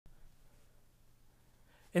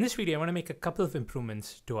In this video, I want to make a couple of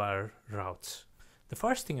improvements to our routes. The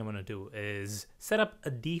first thing I want to do is set up a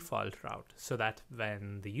default route so that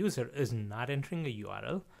when the user is not entering a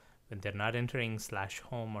URL, when they're not entering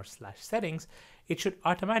 /home or /settings, it should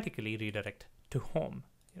automatically redirect to home.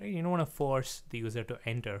 You don't want to force the user to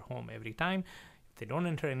enter home every time. If they don't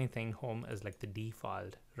enter anything, home is like the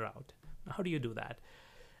default route. Now, how do you do that?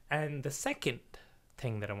 And the second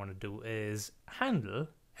thing that I want to do is handle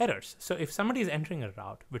errors. So if somebody is entering a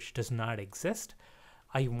route which does not exist,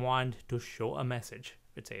 I want to show a message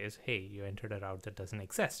which says, hey, you entered a route that doesn't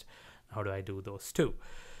exist. How do I do those two?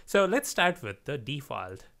 So let's start with the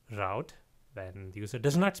default route when the user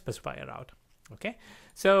does not specify a route. Okay,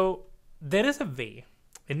 so there is a way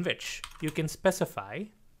in which you can specify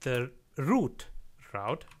the root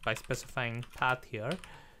route by specifying path here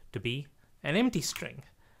to be an empty string.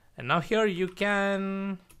 And now here you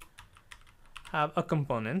can have a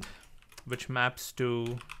component which maps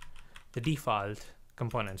to the default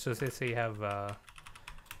component. So say you have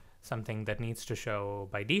something that needs to show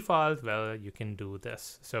by default, well, you can do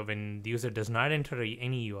this. So when the user does not enter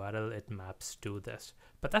any URL, it maps to this.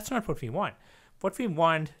 But that's not what we want. What we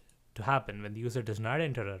want to happen when the user does not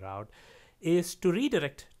enter a route is to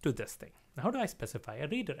redirect to this thing. Now, how do I specify a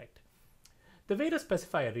redirect? The way to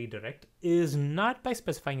specify a redirect is not by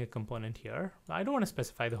specifying a component here. I don't want to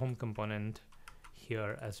specify the home component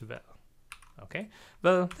here as well. Okay,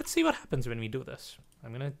 well, let's see what happens when we do this.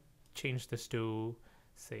 I'm going to change this to,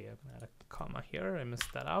 say, I'm going to add a comma here. I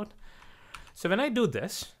missed that out. So when I do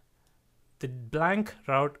this, the blank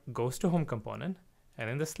route goes to home component, and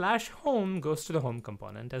then the /home goes to the home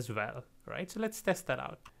component as well, right? So let's test that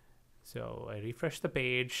out. So I refresh the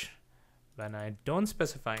page. When I don't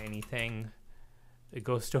specify anything, it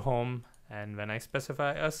goes to home, and when I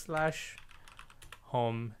specify a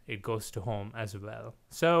 /home, it goes to home as well.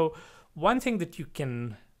 So one thing that you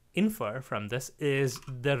can infer from this is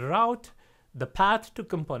the route, the path to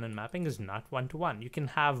component mapping is not one-to-one. You can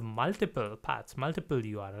have multiple paths, multiple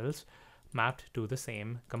URLs mapped to the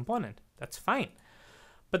same component. That's fine.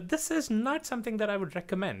 But this is not something that I would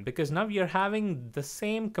recommend, because now you're having the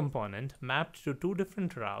same component mapped to two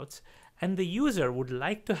different routes, and the user would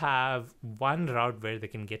like to have one route where they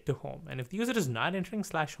can get to home. And if the user is not entering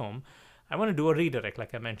 /home, I want to do a redirect,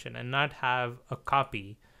 like I mentioned, and not have a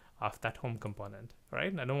copy of that home component,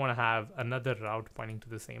 right? I don't want to have another route pointing to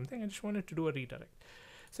the same thing. I just wanted to do a redirect.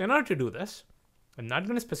 So in order to do this, I'm not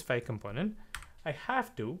going to specify a component. I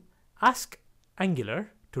have to ask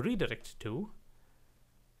Angular to redirect to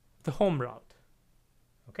the home route.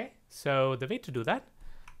 Okay, so the way to do that,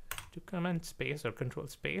 to command space or control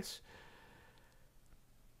space,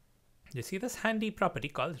 you see this handy property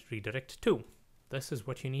called redirectTo. This is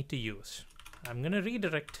what you need to use. I'm going to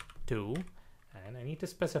redirect to, and I need to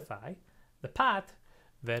specify the path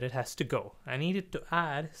where it has to go. I need it to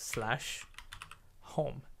add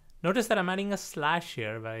 /home. Notice that I'm adding a slash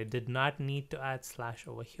here, where I did not need to add /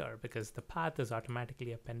 over here because the path is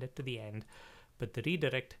automatically appended to the end, but the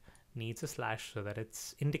redirect needs a slash so that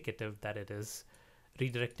it's indicative that it is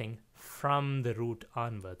redirecting from the root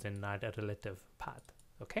onwards and not a relative path.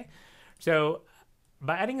 Okay, so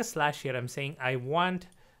by adding a slash here, I'm saying I want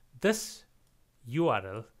this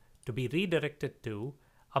URL to be redirected to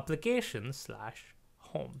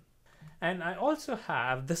application/home. And I also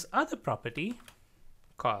have this other property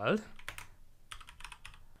called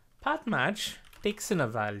path match takes in a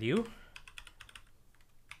value,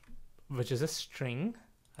 which is a string.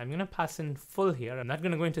 I'm going to pass in full here. I'm not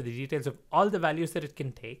going to go into the details of all the values that it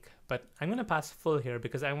can take, but I'm going to pass full here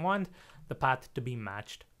because I want the path to be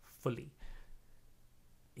matched fully.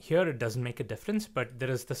 Here it doesn't make a difference, but there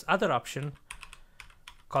is this other option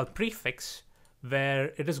called prefix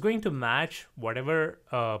where it is going to match whatever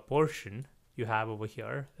portion you have over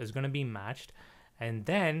here is going to be matched, and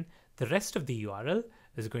then the rest of the URL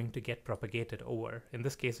is going to get propagated over. In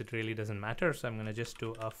this case, it really doesn't matter, so I'm going to just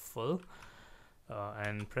do a full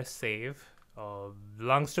and press save.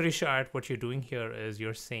 Long story short, what you're doing here is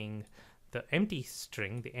you're saying the empty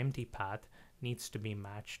string, the empty path, needs to be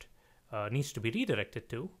matched, needs to be redirected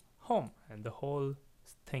to home, and the whole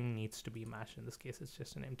thing needs to be matched. In this case, it's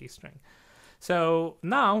just an empty string. So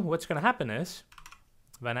now what's going to happen is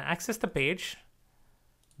when I access the page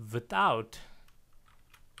without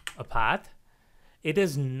a path, it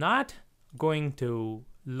is not going to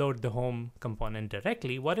load the home component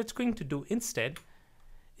directly. What it's going to do instead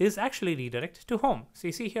is actually redirect to home. So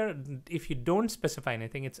you see here, if you don't specify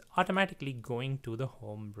anything, it's automatically going to the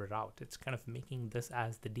home route. It's kind of making this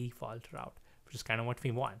as the default route, which is kind of what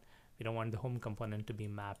we want. We don't want the home component to be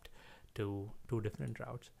mapped to two different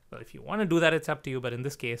routes. Well, if you want to do that, it's up to you. But in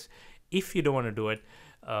this case, if you don't want to do it,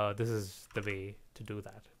 this is the way to do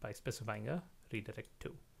that by specifying a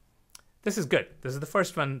redirectTo. This is good. This is the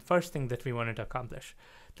first thing that we wanted to accomplish.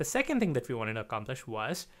 The second thing that we wanted to accomplish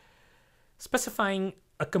was specifying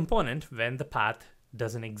a component when the path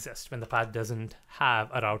doesn't exist, when the path doesn't have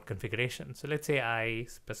a route configuration. So let's say I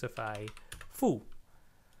specify foo.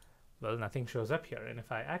 Well, nothing shows up here. And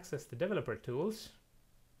if I access the developer tools,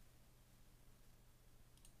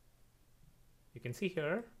 you can see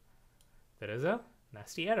here, there is a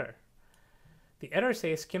nasty error. The error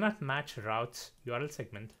says cannot match routes URL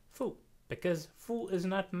segment foo, because foo is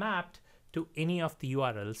not mapped to any of the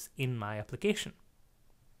URLs in my application.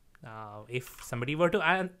 Now, if somebody were to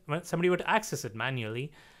access it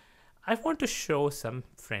manually, I want to show some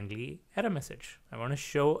friendly error message. I want to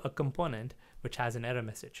show a component which has an error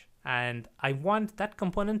message, and I want that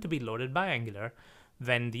component to be loaded by Angular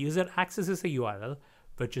when the user accesses a URL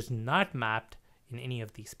which is not mapped in any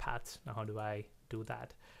of these paths. Now, how do I do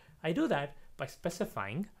that? I do that by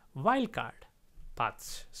specifying wildcard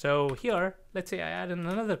paths. So here, let's say I add in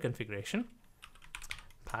another configuration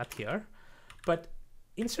path here, but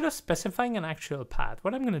instead of specifying an actual path,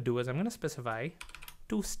 what I'm going to do is I'm going to specify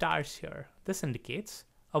 2 stars here. This indicates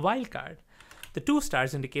a wildcard. The 2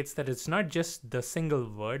 stars indicates that it's not just the single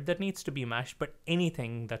word that needs to be matched, but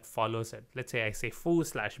anything that follows it. Let's say I say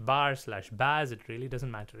foo/bar/baz, it really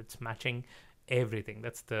doesn't matter. It's matching everything.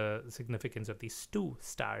 That's the significance of these 2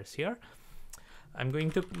 stars here. I'm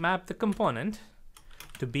going to map the component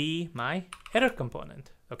to be my error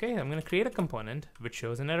component. Okay, I'm going to create a component which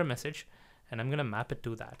shows an error message, and I'm going to map it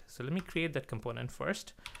to that. So let me create that component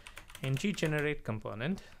first. ng generate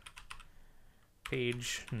component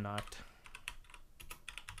page not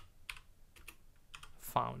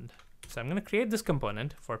found. So I'm going to create this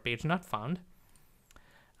component for page not found,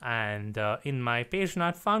 and in my page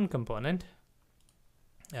not found component,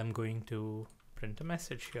 I'm going to print a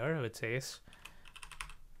message here which says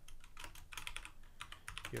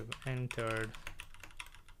you've entered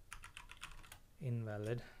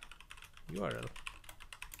invalid URL,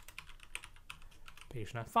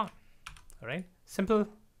 page not found. All right, simple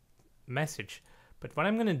message. But what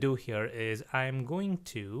I'm going to do here is I'm going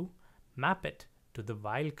to map it to the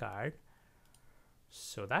wildcard,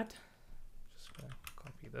 so that, just going to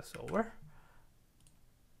copy this over,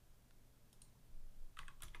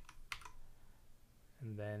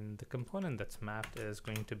 and then the component that's mapped is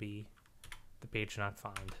going to be the page not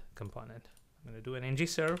found component. I'm going to do an ng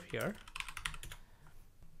serve here,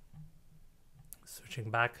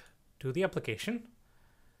 switching back to the application.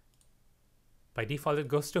 By default, it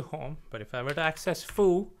goes to home, but if I were to access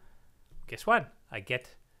foo, guess what? I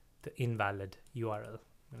get the invalid URL.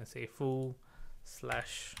 I'm going to say foo/bar.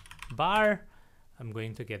 I'm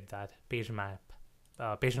going to get that page not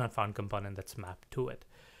found component that's mapped to it.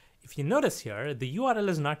 If you notice here, the URL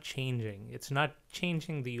is not changing. It's not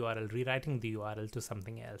changing the URL, rewriting the URL to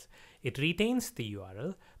something else. It retains the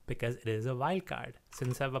URL because it is a wildcard.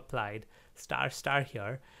 Since I've applied **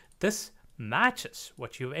 here, this matches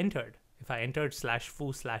what you've entered. If I entered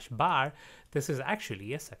 /foo/bar, this is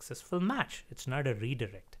actually a successful match. It's not a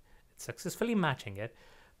redirect. It's successfully matching it,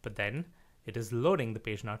 but then it is loading the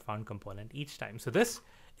page not found component each time. So this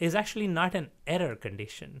is actually not an error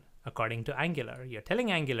condition according to Angular. You're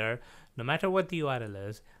telling Angular, no matter what the URL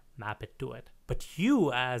is, map it to it. But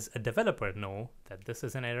you as a developer know that this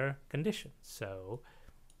is an error condition. So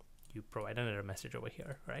you provide an error message over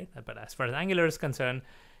here, right? But as far as Angular is concerned,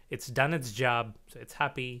 it's done its job. So it's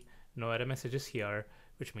happy. No error messages here,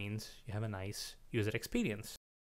 which means you have a nice user experience.